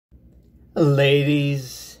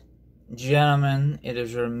Ladies, gentlemen, it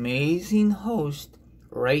is your amazing host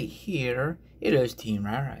right here. It is Team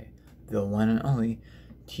Rai Rai, the one and only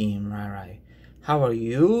Team Rai Rai. How are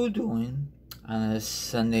you doing on this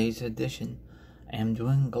Sunday's edition? I am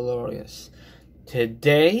doing glorious.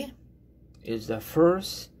 Today is the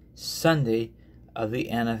first Sunday of the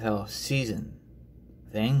NFL season.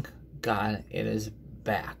 Thank God it is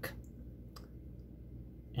back.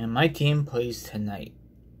 And my team plays tonight.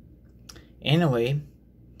 Anyway,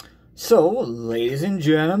 so, ladies and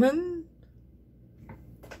gentlemen,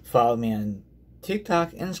 follow me on TikTok,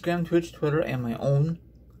 Instagram, Twitch, Twitter, and my own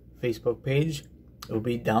Facebook page. It will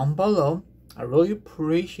be down below. I really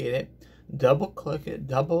appreciate it. Double click it.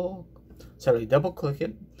 Double click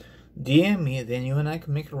it. DM me, then you and I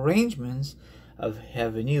can make arrangements of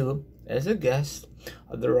having you as a guest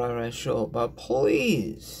of the Rai Rai Show. But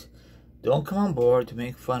please, don't come on board to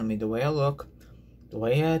make fun of me, the way I look, the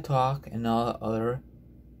way I talk, and all other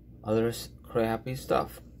crappy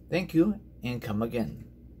stuff. Thank you, and come again.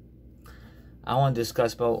 I want to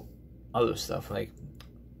discuss about other stuff like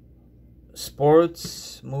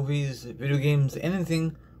sports, movies, video games,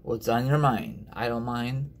 anything what's on your mind. I don't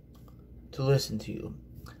mind to listen to you.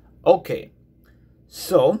 Okay,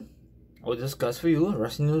 so I'll discuss for you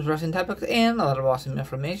wrestling news, wrestling topics, and a lot of awesome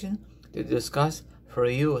information to discuss for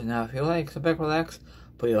you. Now, if you like, sit back, relax,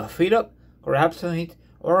 put your feet up, grab some meat,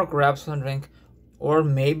 or grab some drink, or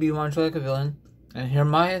maybe you want to like a villain, and hear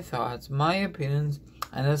my thoughts, my opinions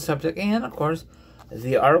on this subject. And, of course,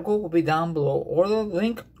 the article will be down below, or the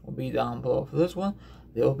link will be down below. For this one,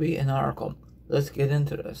 there will be an article. Let's get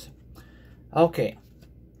into this. Okay,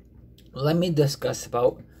 let me discuss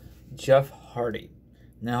about Jeff Hardy.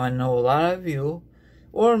 Now, I know a lot of you,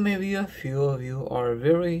 or maybe a few of you, are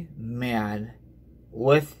very mad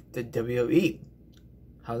with the WWE.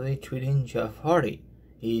 How they treating Jeff Hardy.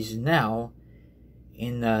 He's now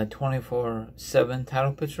in the 24/7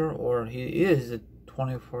 title picture, or he is the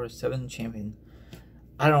 24/7 champion.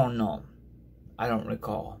 I don't know. I don't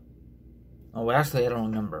recall. Oh, actually, I don't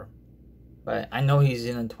remember. But I know he's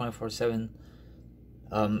in the 24/7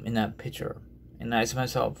 in that picture. And I ask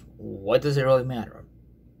myself, what does it really matter?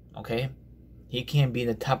 Okay? He can't be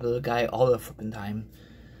the top of the guy all the flipping time.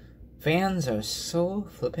 Fans are so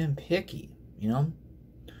flipping picky, you know?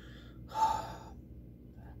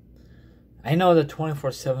 I know the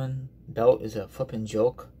 24/7 belt is a flipping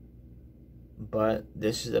joke, but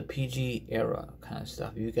this is a PG era kind of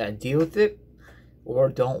stuff. You gotta deal with it, or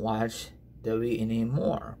don't watch WWE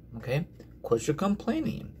anymore, okay? Quit your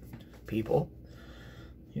complaining, people.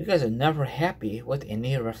 You guys are never happy with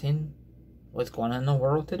any wrestling, what's going on in the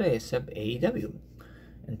world today, except AEW,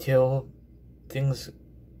 until things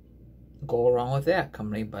go wrong with that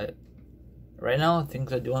company. But right now,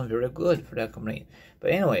 things are doing very good for that company.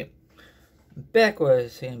 But anyway, back what I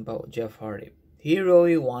was saying about Jeff Hardy. He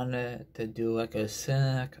really wanted to do like a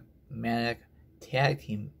cinematic tag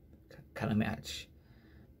team kind of match.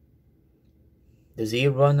 Does he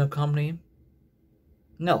run the company?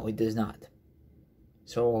 No, he does not.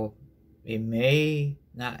 So it may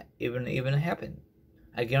not even happen.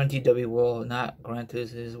 I guarantee W will not grant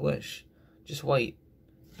his wish. Just wait.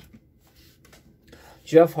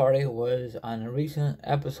 Jeff Hardy was on a recent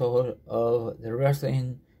episode of the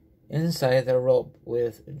Wrestling Inside the Rope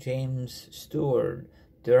with James Stewart.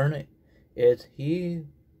 During it, he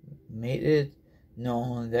made it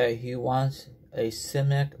known that he wants a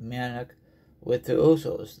cinematic with the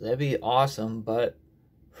Usos. That'd be awesome, but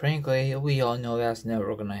frankly, we all know that's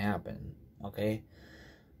never gonna happen. Okay?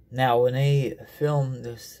 Now, when they filmed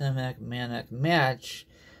the cinematic match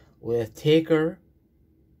with Taker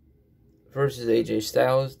versus AJ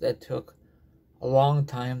Styles, that took a long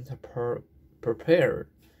time to prepare.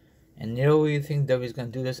 And do you think WWE's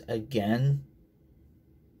going to do this again?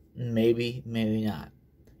 Maybe, maybe not.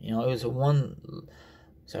 You know, it was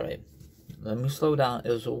let me slow down. It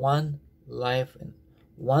was once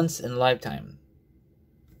in a lifetime.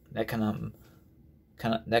 That kind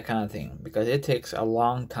of thing. Because it takes a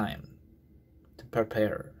long time to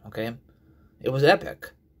prepare, okay? It was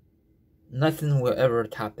epic. Nothing will ever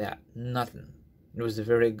top that. Nothing. It was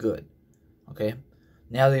very good. Okay?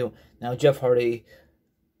 Now Jeff Hardy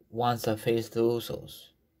wants to face the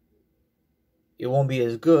Usos. It won't be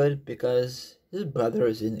as good because his brother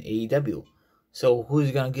is in AEW. So who's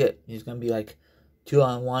he gonna get? He's gonna be like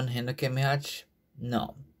 2-on-1 handicap match?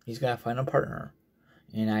 No. He's gotta find a partner.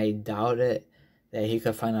 And I doubt it that he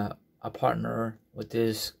could find a partner with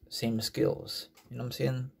his same skills. You know what I'm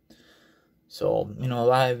saying? So, you know, a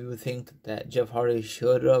lot of you think that Jeff Hardy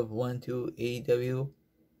should have went to AEW.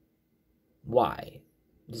 Why?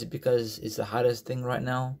 Is it because it's the hottest thing right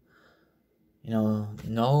now? You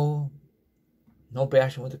know, no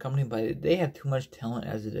bashing with the company, but they have too much talent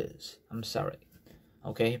as it is. I'm sorry.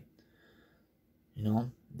 Okay? You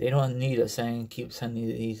know, they don't need to keep sending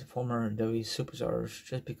these former WWE superstars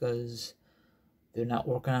just because they're not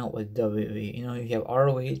working out with WWE. You know, you have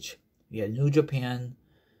ROH, you have New Japan,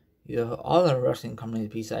 you have all the wrestling companies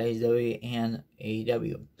besides WWE and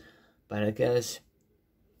AEW. But I guess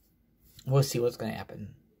we'll see what's going to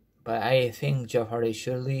happen. But I think Jeff Hardy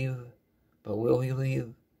should leave. But will he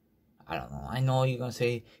leave? I don't know. I know you're going to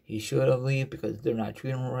say he should have leave because they're not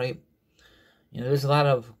treating him right. You know, there's a lot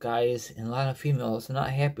of guys and a lot of females not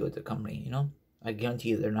happy with the company, you know. I guarantee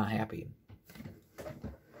you they're not happy.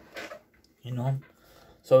 You know?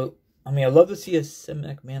 So, I mean, I'd love to see a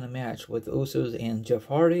cinematic match with the Usos and Jeff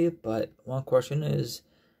Hardy, but one question is,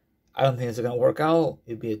 I don't think it's going to work out.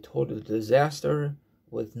 It'd be a total disaster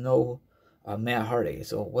with no Matt Hardy.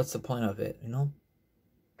 So, what's the point of it, you know?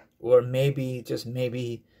 Or maybe, just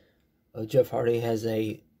maybe, Jeff Hardy has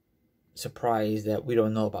a surprise that we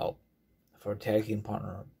don't know about for a tag team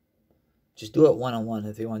partner. Just do it one-on-one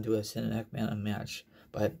if they want to do a cinematic match.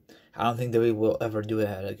 But I don't think that we will ever do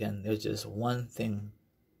that again. There's just one thing.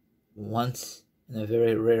 Once in a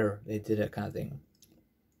very rare they did that kind of thing.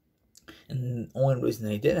 And the only reason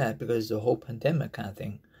they did that because the whole pandemic kind of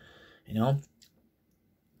thing. You know?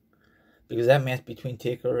 Because that match between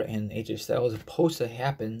Taker and AJ Styles was supposed to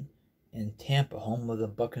happen in Tampa, home of the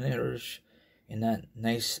Buccaneers, in that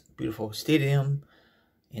nice, beautiful stadium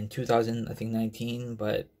in 2019,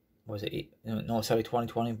 but was it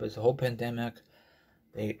 2020, but it's the whole pandemic.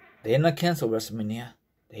 They ended up canceling WrestleMania.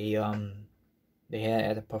 They had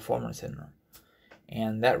at the Performance Center,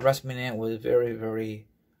 and that WrestleMania was very, very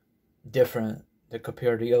different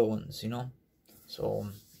compared to the other ones, you know. So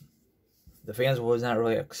the fans was not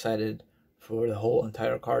really excited for the whole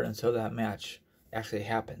entire card until that match actually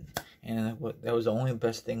happened, and that was the only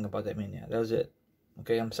best thing about that Mania. That was it.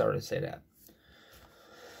 Okay, I'm sorry to say that.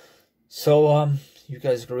 So, you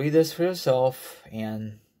guys can read this for yourself,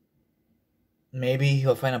 and maybe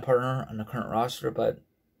he'll find a partner on the current roster, but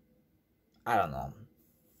I don't know.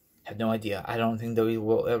 Have no idea. I don't think that we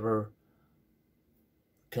will ever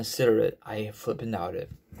consider it. I flipping doubt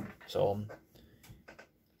it. So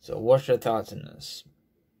what's your thoughts on this?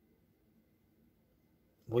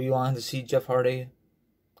 Will you want to see Jeff Hardy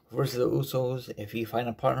versus the Usos if he find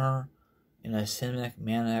a partner in a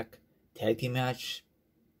cinematic tag team match?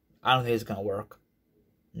 I don't think it's gonna work.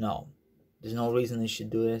 No, there's no reason they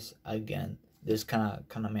should do this again. This kind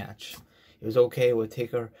of match. It was okay with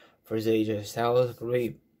Taker versus AJ Styles.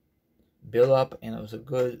 Great build up, and it was a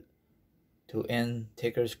good to end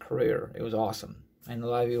Taker's career. It was awesome. And a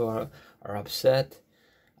lot of you are upset.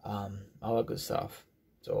 All that good stuff.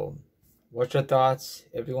 So, what's your thoughts?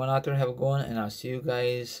 Everyone out there, have a good one, and I'll see you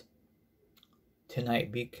guys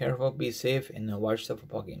tonight. Be careful, be safe, and watch the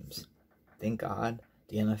football games. Thank God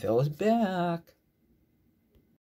the NFL is back.